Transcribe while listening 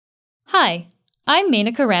Hi, I'm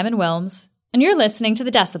Menaka Raman-Wilms, and you're listening to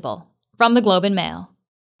The Decibel from the Globe and Mail.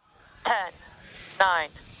 10, 9,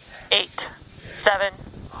 8, 7,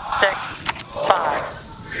 6, 5,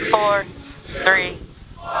 4, 3,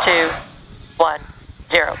 2, 1,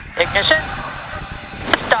 0. Ignition.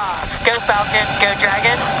 Stop. Go Falcon, go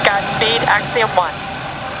Dragon, Godspeed, Axiom 1.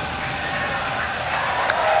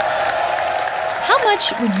 How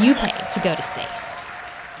much would you pay to go to space?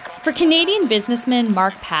 For Canadian businessman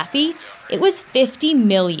Mark Pathy, it was $50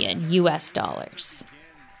 million US.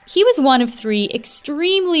 He was one of three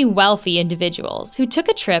extremely wealthy individuals who took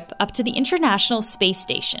a trip up to the International Space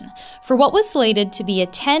Station for what was slated to be a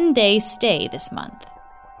 10-day stay this month.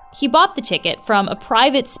 He bought the ticket from a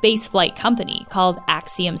private spaceflight company called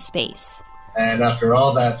Axiom Space. And after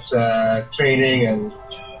all that training and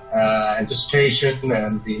anticipation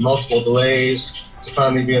and the multiple delays, to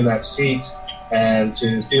finally be in that seat and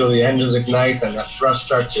to feel the engines ignite and that thrust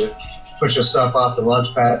start to push us up off the launch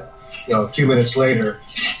pad, a few minutes later,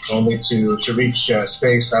 only to reach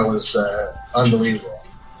space, that was unbelievable,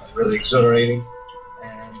 really exhilarating.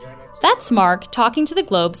 That's Mark talking to the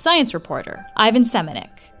Globe science reporter, Ivan Semeniuk,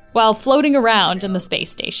 while floating around in the space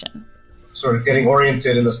station. Sort of getting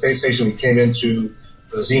oriented in the space station, we came in through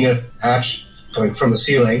the zenith hatch coming from the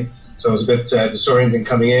ceiling, so it was a bit disorienting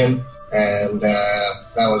coming in, and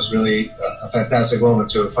that was really a fantastic moment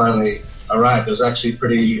to have finally arrived. It was actually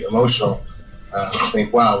pretty emotional. I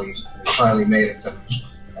think, wow, we finally made it,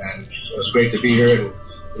 and it was great to be here,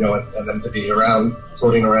 and then to be around,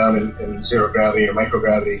 floating around in zero gravity or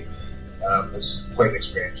microgravity is quite an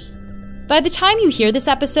experience. By the time you hear this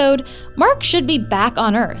episode, Mark should be back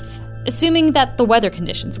on Earth, assuming that the weather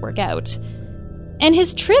conditions work out. And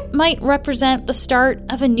his trip might represent the start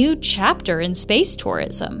of a new chapter in space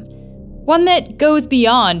tourism, one that goes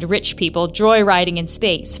beyond rich people joyriding in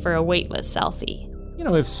space for a weightless selfie.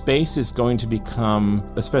 If space is going to become,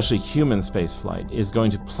 especially human spaceflight, is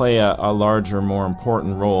going to play a larger, more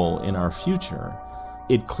important role in our future,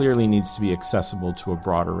 it clearly needs to be accessible to a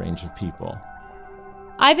broader range of people.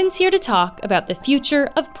 Ivan's here to talk about the future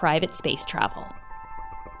of private space travel.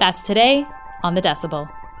 That's today on The Decibel.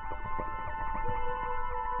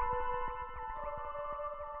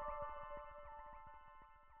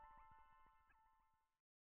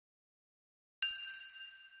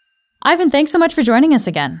 Ivan, thanks so much for joining us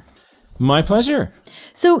again. My pleasure.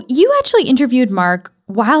 So you actually interviewed Mark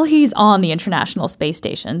while he's on the International Space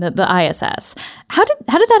Station, the ISS. How did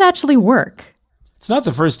that actually work? It's not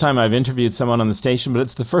the first time I've interviewed someone on the station, but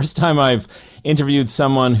it's the first time I've interviewed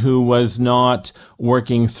someone who was not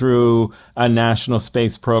working through a national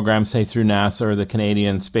space program, say through NASA or the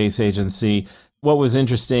Canadian Space Agency. What was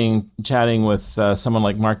interesting chatting with someone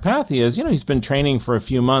like Mark Pathy is, he's been training for a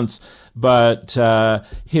few months, but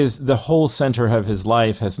the whole center of his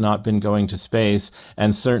life has not been going to space,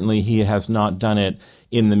 and certainly he has not done it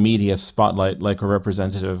in the media spotlight like a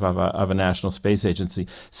representative of a national space agency.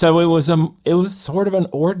 So it was sort of an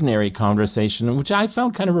ordinary conversation, which I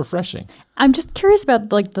found kind of refreshing. I'm just curious about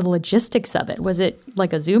the logistics of it. Was it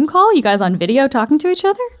like a Zoom call? You guys on video talking to each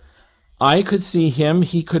other? I could see him,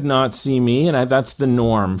 he could not see me, and that's the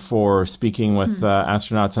norm for speaking with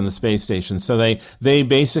astronauts on the space station. So they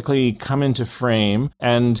basically come into frame,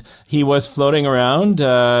 and he was floating around.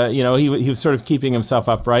 He was sort of keeping himself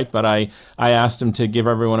upright, but I asked him to give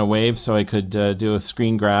everyone a wave so I could do a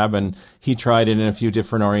screen grab, and he tried it in a few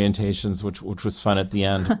different orientations, which was fun at the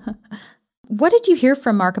end. What did you hear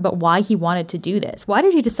from Mark about why he wanted to do this? Why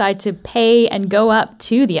did he decide to pay and go up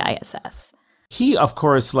to the ISS? He, of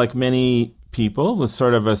course, like many people, was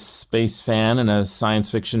sort of a space fan and a science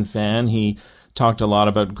fiction fan. He talked a lot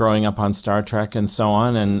about growing up on Star Trek and so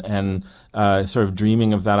on, and sort of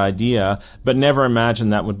dreaming of that idea, but never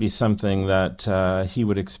imagined that would be something that he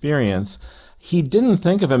would experience. He didn't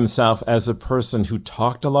think of himself as a person who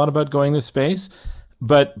talked a lot about going to space,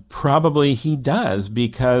 but probably he does,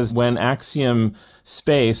 because when Axiom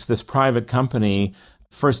Space, this private company,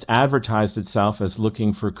 first advertised itself as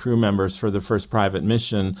looking for crew members for the first private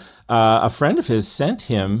mission, a friend of his sent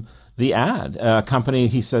him the ad, a company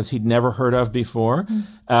he says he'd never heard of before,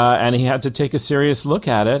 and he had to take a serious look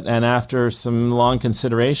at it, and after some long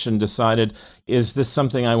consideration decided, is this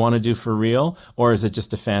something I want to do for real, or is it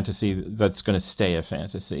just a fantasy that's going to stay a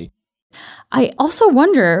fantasy? I also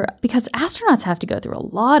wonder, because astronauts have to go through a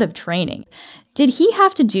lot of training, did he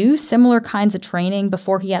have to do similar kinds of training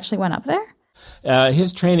before he actually went up there?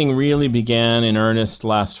 His training really began in earnest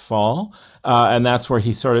last fall, and that's where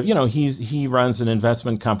he sort of, he runs an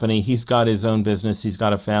investment company. He's got his own business. He's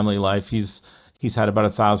got a family life. He's had about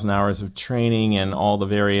 1,000 hours of training and all the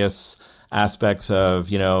various aspects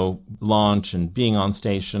of, launch and being on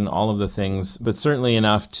station, all of the things, but certainly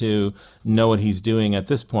enough to know what he's doing at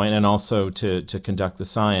this point and also to conduct the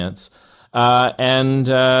science.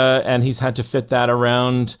 And he's had to fit that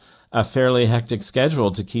around a fairly hectic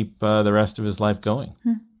schedule to keep the rest of his life going.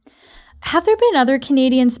 Have there been other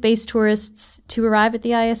Canadian space tourists to arrive at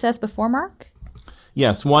the ISS before Mark?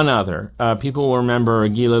 Yes, one other. People will remember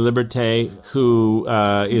Guy Laliberté, who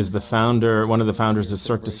is one of the founders of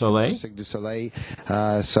Cirque du Soleil.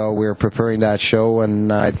 So we're preparing that show,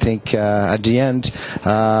 and I think at the end,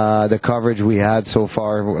 the coverage we had so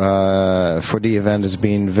far for the event has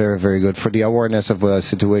been very, very good. For the awareness of the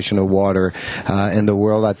situation of water in the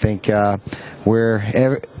world, I think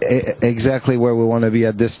we're exactly where we want to be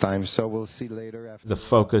at this time. So we'll see later. The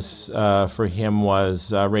focus for him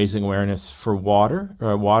was raising awareness for water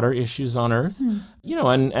issues on Earth.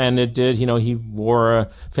 And it did, he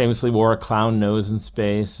famously wore a clown nose in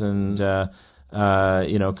space and,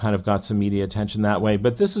 kind of got some media attention that way.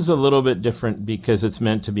 But this is a little bit different because it's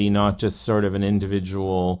meant to be not just sort of an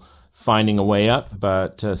individual finding a way up,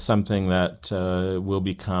 but something that will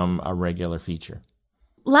become a regular feature.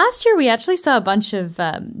 Last year, we actually saw a bunch of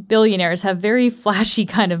billionaires have very flashy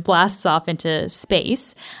kind of blasts off into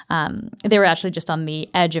space. They were actually just on the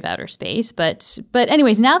edge of outer space. But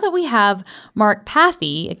anyways, now that we have Mark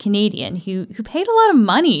Pathy, a Canadian, who paid a lot of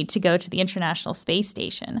money to go to the International Space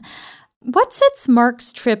Station, what sets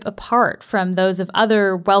Mark's trip apart from those of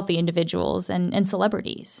other wealthy individuals and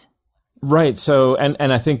celebrities? Right. So,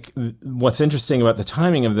 and I think what's interesting about the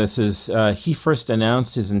timing of this is he first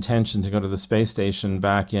announced his intention to go to the space station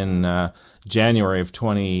back in January of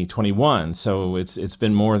 2021. So it's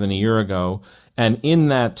been more than a year ago. And in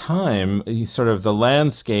that time, sort of the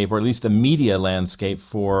landscape, or at least the media landscape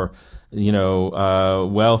for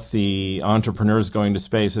wealthy entrepreneurs going to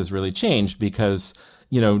space has really changed because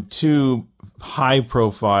two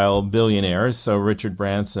high-profile billionaires, so Richard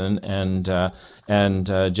Branson and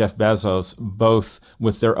Jeff Bezos, both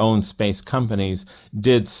with their own space companies,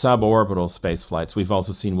 did suborbital space flights. We've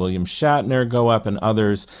also seen William Shatner go up and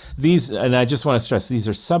others. And I just want to stress, these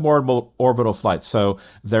are suborbital flights. So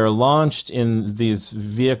they're launched in these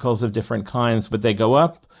vehicles of different kinds, but they go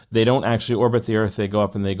up. They don't actually orbit the Earth. They go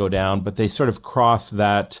up and they go down, but they sort of cross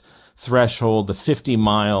that threshold, the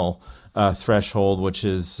 50-mile threshold, which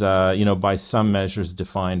is, by some measures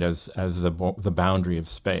defined as the boundary of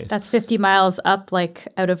space. That's 50 miles up, like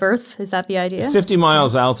out of Earth. Is that the idea? 50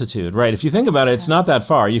 miles altitude, right? If you think about it, it's not that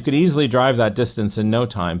far. You could easily drive that distance in no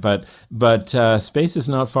time, but space is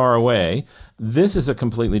not far away. This is a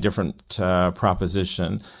completely different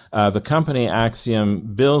proposition. The company Axiom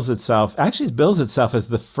bills itself as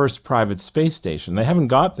the first private space station. They haven't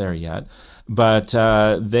got there yet, but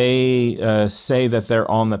they say that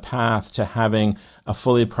they're on the path to having a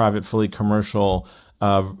fully private, fully commercial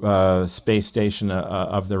space station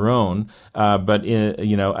of their own. But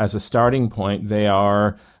as a starting point, they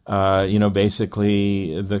are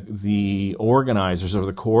basically the organizers or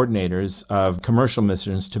the coordinators of commercial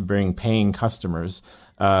missions to bring paying customers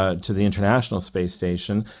to the International Space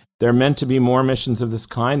Station. There are meant to be more missions of this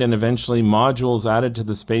kind and eventually modules added to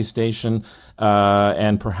the space station.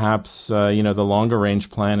 And perhaps, the longer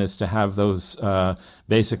range plan is to have those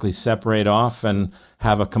basically separate off and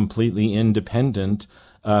have a completely independent,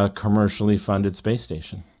 commercially funded space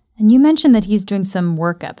station. And you mentioned that he's doing some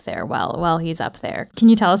work up there while he's up there. Can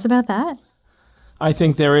you tell us about that? I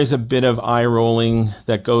think there is a bit of eye rolling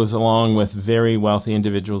that goes along with very wealthy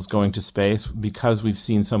individuals going to space because we've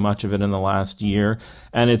seen so much of it in the last year.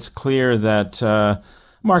 And it's clear that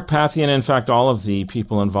Mark Pathy, and in fact all of the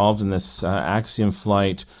people involved in this Axiom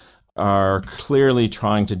flight, are clearly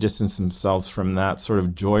trying to distance themselves from that sort of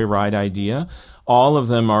joyride idea. All of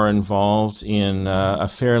them are involved in a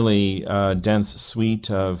fairly dense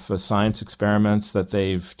suite of science experiments that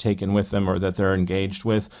they've taken with them or that they're engaged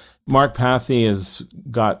with. Mark Pathy has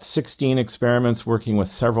got 16 experiments working with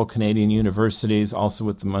several Canadian universities, also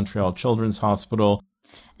with the Montreal Children's Hospital.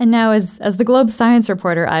 And now, as the Globe science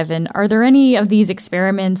reporter, Ivan, are there any of these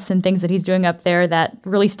experiments and things that he's doing up there that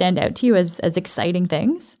really stand out to you as exciting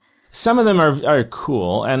things? Some of them are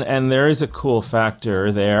cool, and there is a cool factor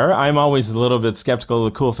there. I'm always a little bit skeptical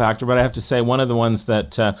of the cool factor, but I have to say one of the ones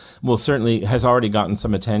that certainly has already gotten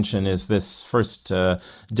some attention is this first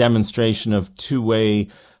demonstration of two-way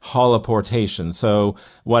holoportation. So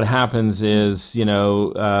what happens is,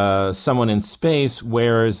 someone in space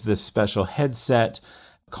wears this special headset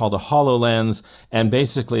called a HoloLens, and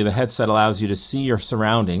basically the headset allows you to see your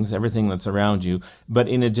surroundings, everything that's around you. But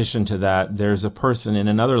in addition to that, there's a person in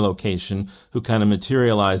another location who kind of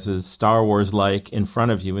materializes Star Wars-like in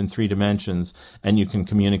front of you in 3 dimensions, and you can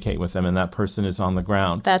communicate with them, and that person is on the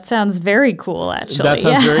ground. That sounds very cool, actually. That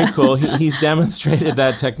sounds very cool. He's demonstrated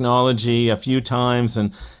that technology a few times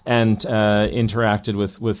and interacted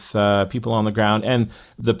with people on the ground. And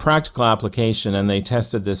the practical application, and they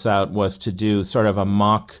tested this out, was to do sort of a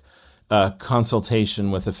mock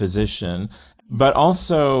consultation with a physician. But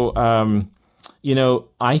also,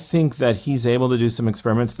 I think that he's able to do some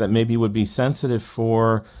experiments that maybe would be sensitive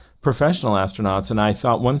for professional astronauts. And I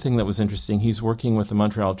thought one thing that was interesting, he's working with the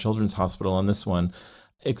Montreal Children's Hospital on this one,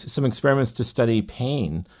 some experiments to study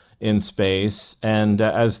pain in space. And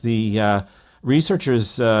as the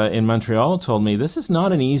researchers in Montreal told me, this is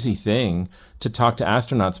not an easy thing to talk to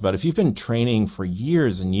astronauts about. If you've been training for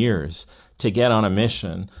years and years to get on a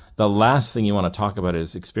mission, the last thing you want to talk about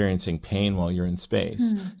is experiencing pain while you're in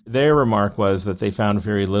space. Their remark was that they found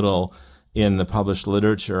very little in the published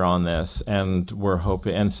literature on this, and we're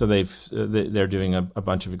hoping, and so they're doing a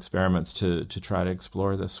bunch of experiments to try to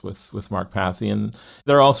explore this with Mark Pathy, and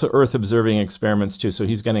there are also Earth observing experiments too. So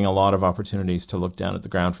he's getting a lot of opportunities to look down at the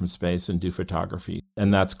ground from space and do photography,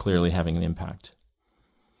 and that's clearly having an impact.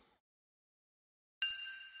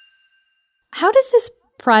 How does this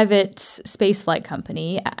private spaceflight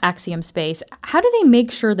company, Axiom Space, how do they make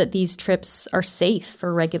sure that these trips are safe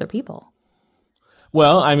for regular people?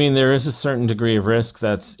 Well, I mean, there is a certain degree of risk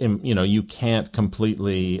that's, you can't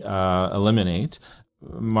completely eliminate.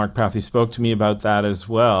 Mark Pathy spoke to me about that as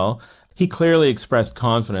well. He clearly expressed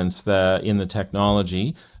confidence in the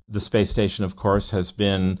technology. The space station, of course, has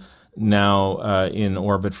been now in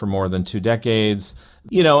orbit for more than 2 decades.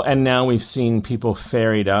 And now we've seen people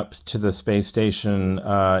ferried up to the space station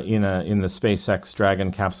in the SpaceX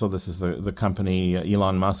Dragon capsule. This is the company,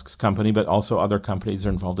 Elon Musk's company, but also other companies are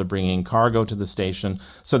involved in bringing cargo to the station.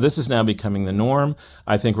 So this is now becoming the norm.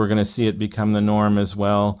 I think we're going to see it become the norm as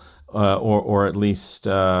well, or at least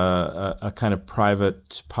a kind of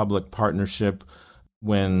private-public partnership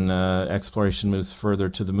when exploration moves further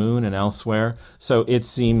to the moon and elsewhere. So it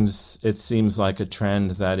seems like a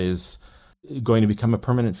trend that is going to become a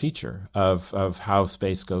permanent feature of how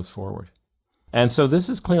space goes forward. And so this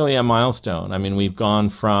is clearly a milestone. I mean, we've gone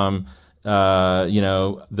from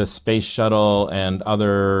the space shuttle and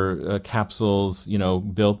other capsules,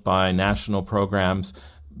 built by national programs,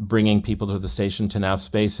 bringing people to the station, to now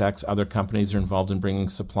SpaceX. Other companies are involved in bringing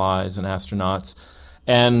supplies and astronauts.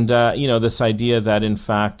 And, this idea that, in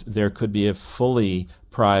fact, there could be a fully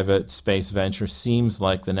private space venture seems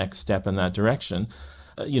like the next step in that direction.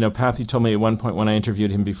 Pathy told me at one point when I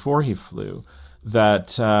interviewed him before he flew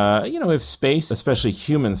that, if space, especially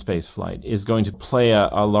human space flight, is going to play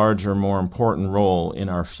a larger, more important role in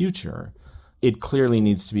our future, it clearly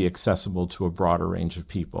needs to be accessible to a broader range of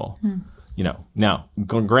people. Now,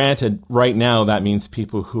 granted, right now that means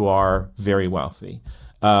people who are very wealthy.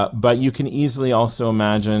 But you can easily also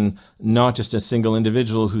imagine not just a single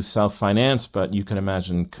individual who's self-financed, but you can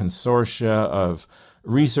imagine consortia of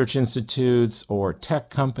research institutes or tech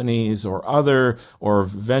companies or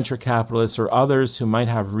venture capitalists or others who might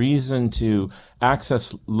have reason to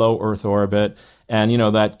access low Earth orbit. And,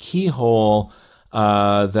 that keyhole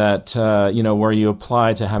where you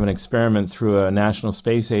apply to have an experiment through a national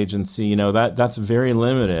space agency, that's very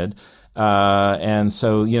limited. And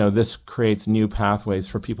so, this creates new pathways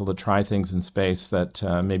for people to try things in space that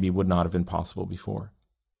maybe would not have been possible before.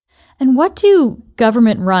 And what do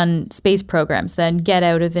government-run space programs then get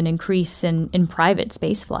out of an increase in private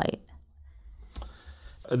spaceflight?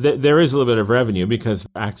 There is a little bit of revenue because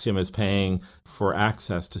Axiom is paying for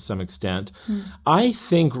access to some extent. I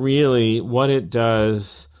think really what it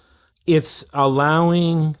does, it's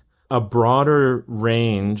allowing a broader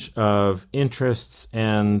range of interests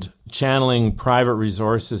and channeling private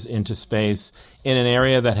resources into space in an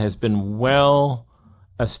area that has been well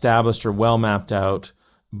established or well mapped out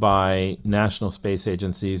by national space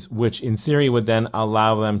agencies, which in theory would then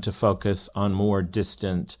allow them to focus on more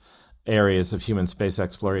distant areas of human space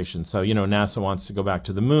exploration. So, NASA wants to go back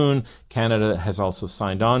to the moon. Canada has also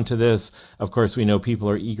signed on to this. Of course, we know people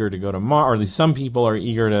are eager to go to Mars, or at least some people are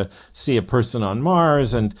eager to see a person on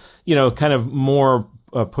Mars, and, kind of more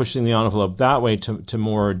pushing the envelope that way to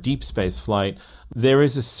more deep space flight. There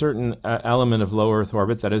is a certain element of low Earth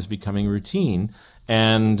orbit that is becoming routine.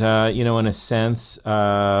 And, in a sense,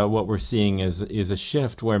 what we're seeing is a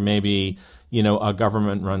shift where maybe, a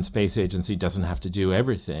government-run space agency doesn't have to do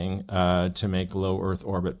everything to make low Earth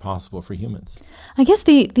orbit possible for humans. I guess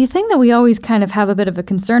the thing that we always kind of have a bit of a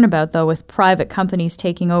concern about, though, with private companies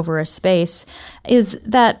taking over a space is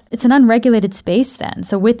that it's an unregulated space then.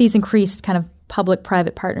 So with these increased kind of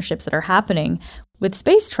public-private partnerships that are happening with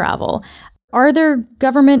space travel, are there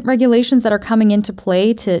government regulations that are coming into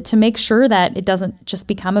play to make sure that it doesn't just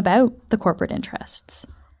become about the corporate interests?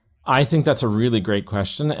 I think that's a really great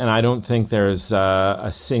question, and I don't think there's a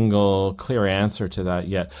single clear answer to that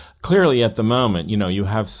yet. Clearly, at the moment, you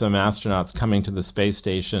have some astronauts coming to the space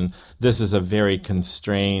station. This is a very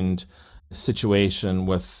constrained situation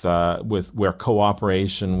with where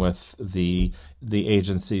cooperation with the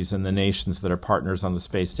agencies and the nations that are partners on the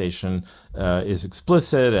space station is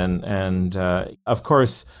explicit, and of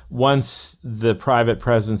course, once the private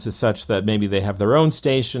presence is such that maybe they have their own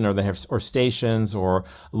station or stations or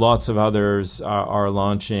lots of others are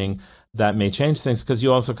launching, that may change things, because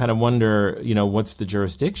you also kind of wonder, what's the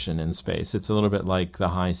jurisdiction in space? It's a little bit like the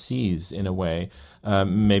high seas in a way,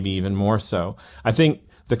 maybe even more so. I think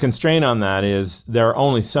the constraint on that is there are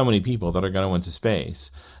only so many people that are going to into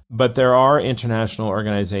space. But there are international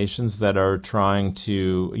organizations that are trying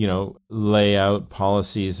to, lay out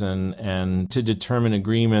policies and to determine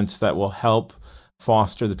agreements that will help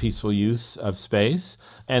foster the peaceful use of space.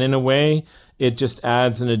 And in a way, it just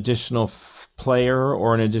adds an additional player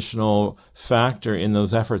or an additional factor in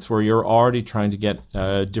those efforts where you're already trying to get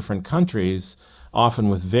different countries, often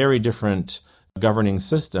with very different governing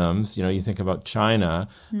systems. You think about China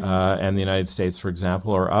and the United States, for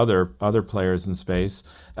example, or other players in space,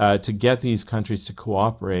 to get these countries to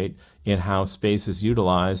cooperate in how space is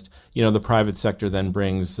utilized. The private sector then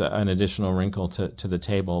brings an additional wrinkle to the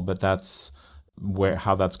table, but that's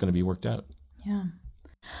how that's going to be worked out. Yeah.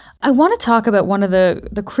 I want to talk about one of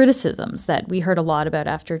the criticisms that we heard a lot about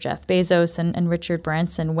after Jeff Bezos and Richard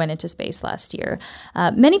Branson went into space last year.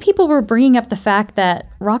 Many people were bringing up the fact that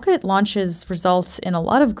rocket launches results in a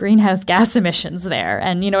lot of greenhouse gas emissions there.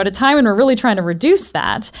 And, at a time when we're really trying to reduce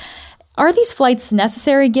that, are these flights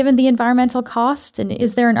necessary given the environmental cost? And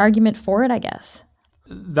is there an argument for it, I guess?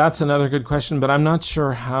 That's another good question, but I'm not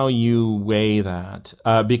sure how you weigh that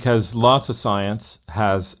because lots of science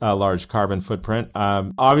has a large carbon footprint.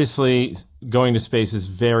 Obviously, going to space is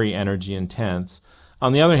very energy intense.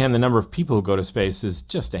 On the other hand, the number of people who go to space is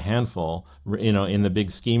just a handful, in the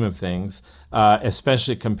big scheme of things,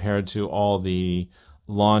 especially compared to all the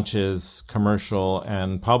launches, commercial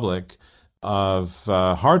and public, of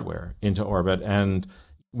hardware into orbit. And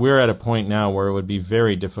we're at a point now where it would be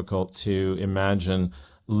very difficult to imagine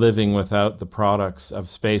living without the products of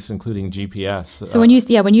space, including GPS. So when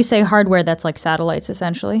you say hardware, that's like satellites,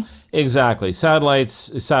 essentially? Exactly.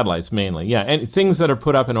 Satellites mainly. Yeah. And things that are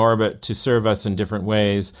put up in orbit to serve us in different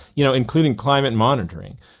ways, including climate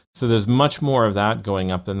monitoring. So there's much more of that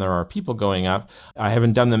going up than there are people going up. I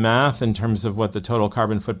haven't done the math in terms of what the total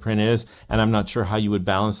carbon footprint is, and I'm not sure how you would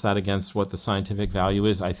balance that against what the scientific value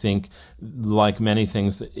is. I think, like many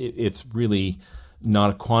things, it's really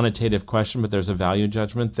not a quantitative question, but there's a value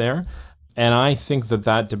judgment there. And I think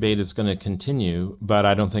that debate is going to continue, but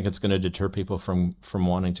I don't think it's going to deter people from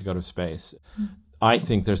wanting to go to space. I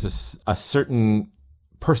think there's a certain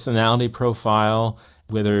personality profile,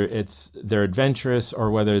 whether they're adventurous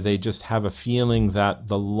or whether they just have a feeling that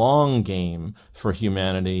the long game for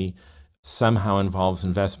humanity somehow involves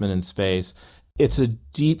investment in space. It's a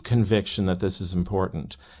deep conviction that this is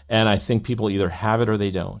important. And I think people either have it or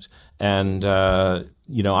they don't. And,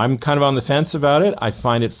 I'm kind of on the fence about it. I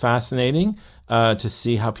find it fascinating to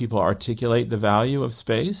see how people articulate the value of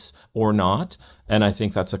space or not. And I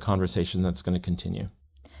think that's a conversation that's going to continue.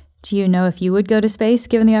 Do you know if you would go to space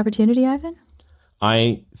given the opportunity, Ivan?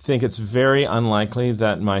 I think it's very unlikely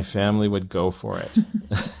that my family would go for it.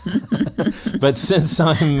 But since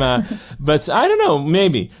but I don't know,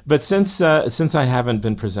 maybe. But since I haven't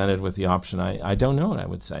been presented with the option, I don't know what I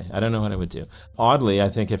would say. I don't know what I would do. Oddly, I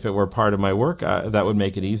think if it were part of my work, that would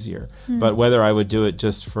make it easier. But whether I would do it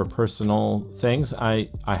just for personal things, I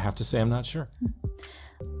have to say I'm not sure.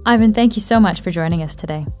 Ivan, thank you so much for joining us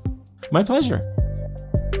today. My pleasure.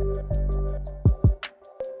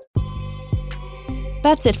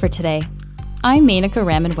 That's it for today. I'm Menaka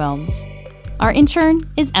Raman-Wilms. Our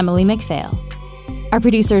intern is Emily McPhail. Our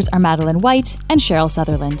producers are Madeline White and Cheryl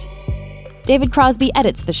Sutherland. David Crosby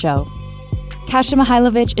edits the show. Kasia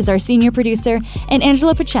Mihailovic is our senior producer, and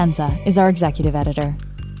Angela Pacenza is our executive editor.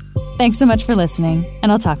 Thanks so much for listening,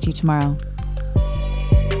 and I'll talk to you tomorrow.